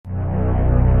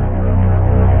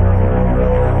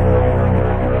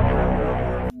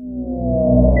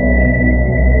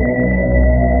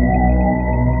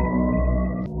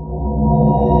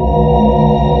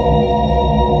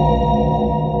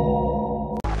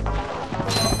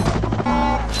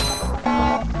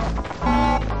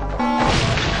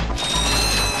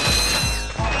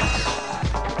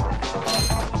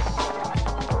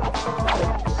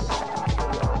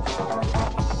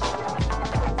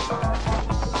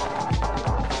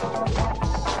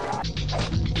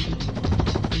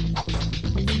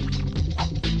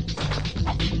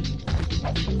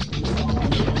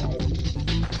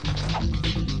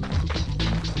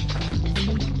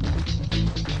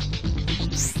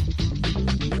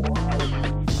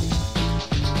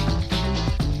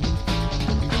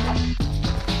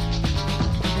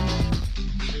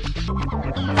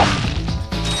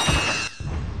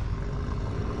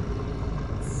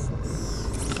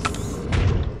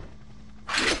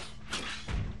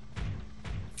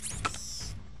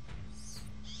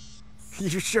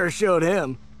You sure showed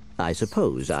him. I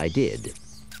suppose I did.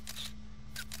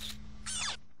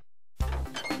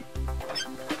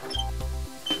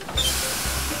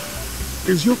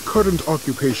 Is your current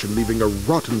occupation leaving a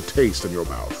rotten taste in your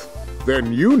mouth?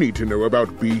 Then you need to know about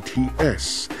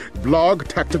BTS, Blog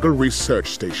Tactical Research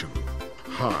Station.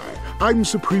 Hi, I'm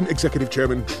Supreme Executive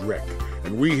Chairman Drek,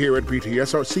 and we here at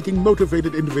BTS are seeking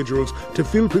motivated individuals to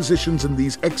fill positions in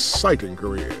these exciting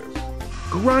careers.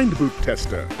 Grind boot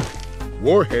tester,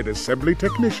 warhead assembly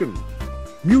technician,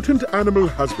 mutant animal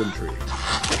husbandry,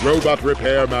 robot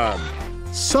repairman,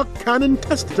 suck cannon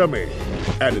test dummy,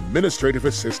 and administrative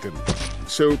assistant.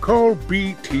 So call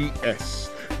BTS.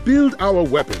 Build our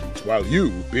weapons while you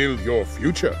build your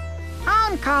future.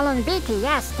 I'm calling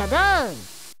BTS today.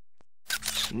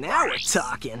 Now we're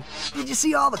talking. Did you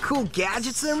see all the cool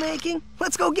gadgets they're making?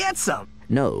 Let's go get some.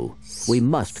 No, we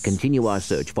must continue our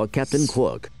search for Captain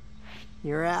Quark.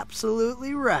 You're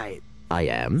absolutely right. I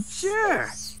am? Sure.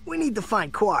 We need to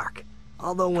find Quark.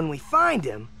 Although when we find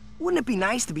him, wouldn't it be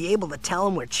nice to be able to tell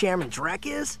him where Chairman Drek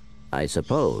is? I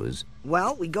suppose.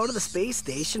 Well, we go to the space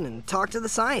station and talk to the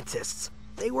scientists.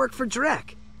 They work for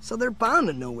Drek, so they're bound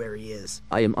to know where he is.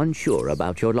 I am unsure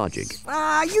about your logic.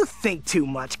 Ah, you think too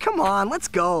much. Come on, let's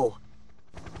go.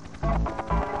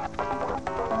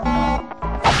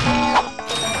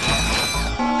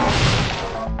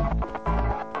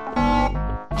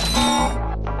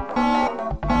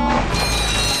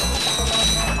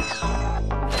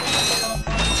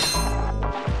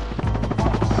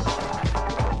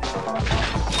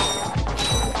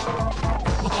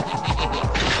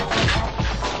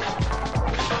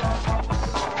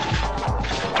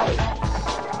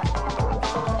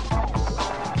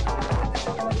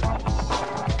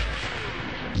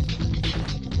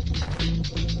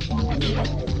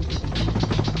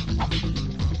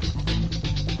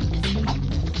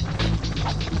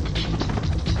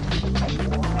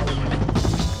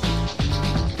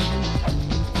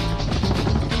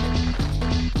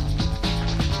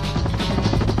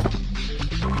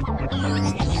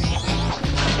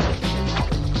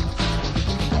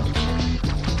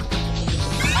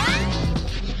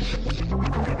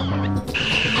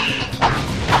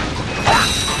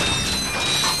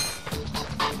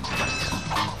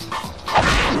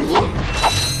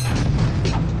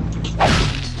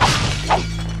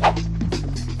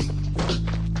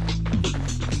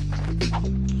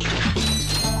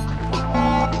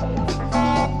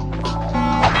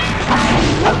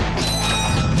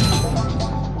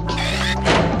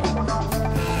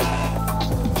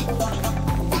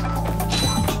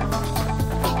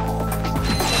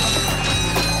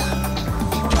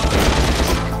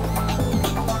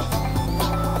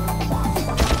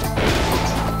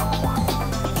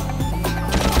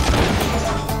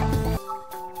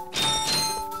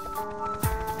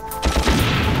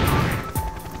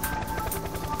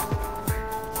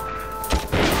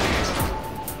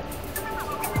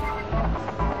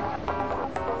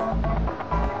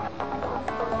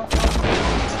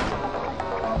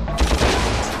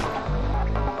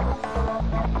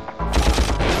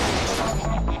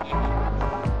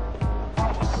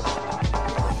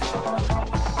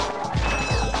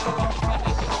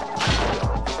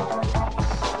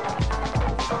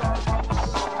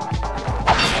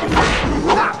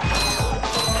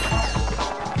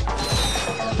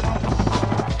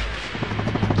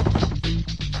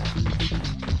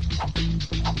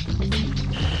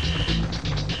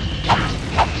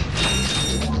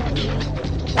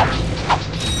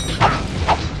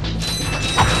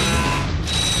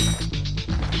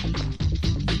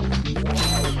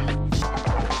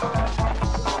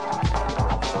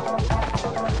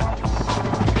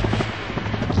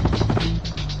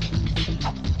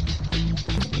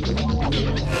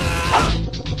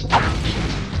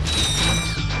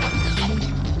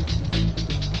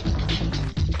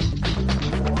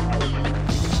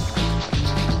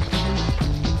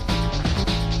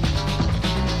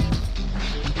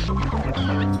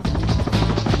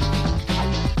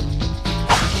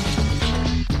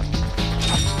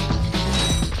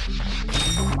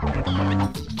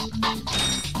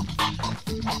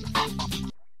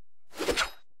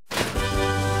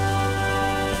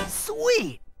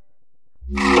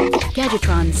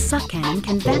 Gadgetron's suck cannon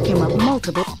can vacuum up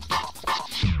multiple...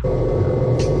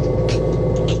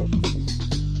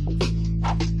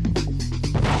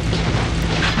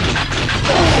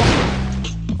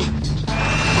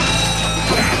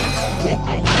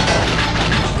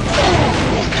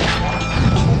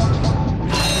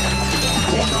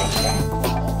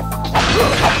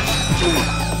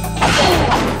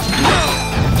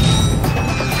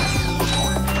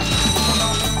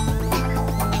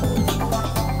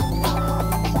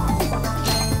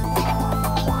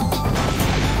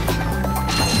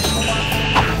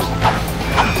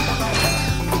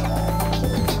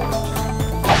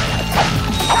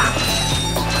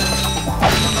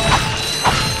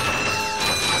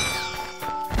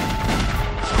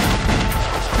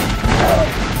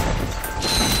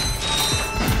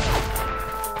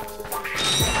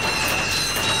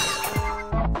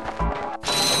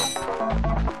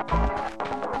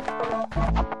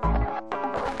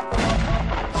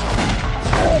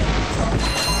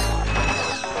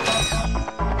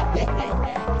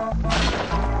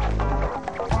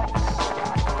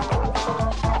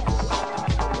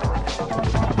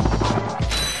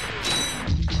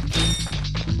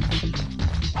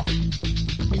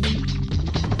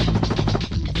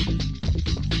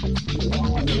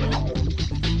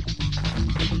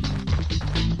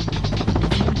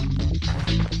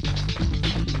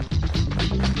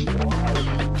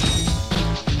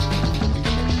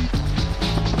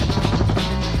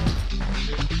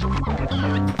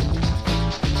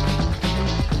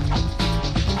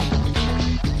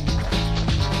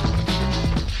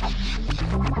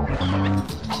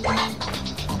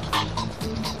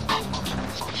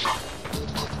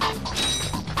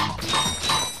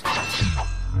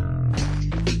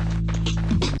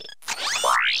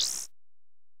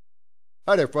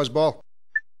 Hi there, Fuzzball.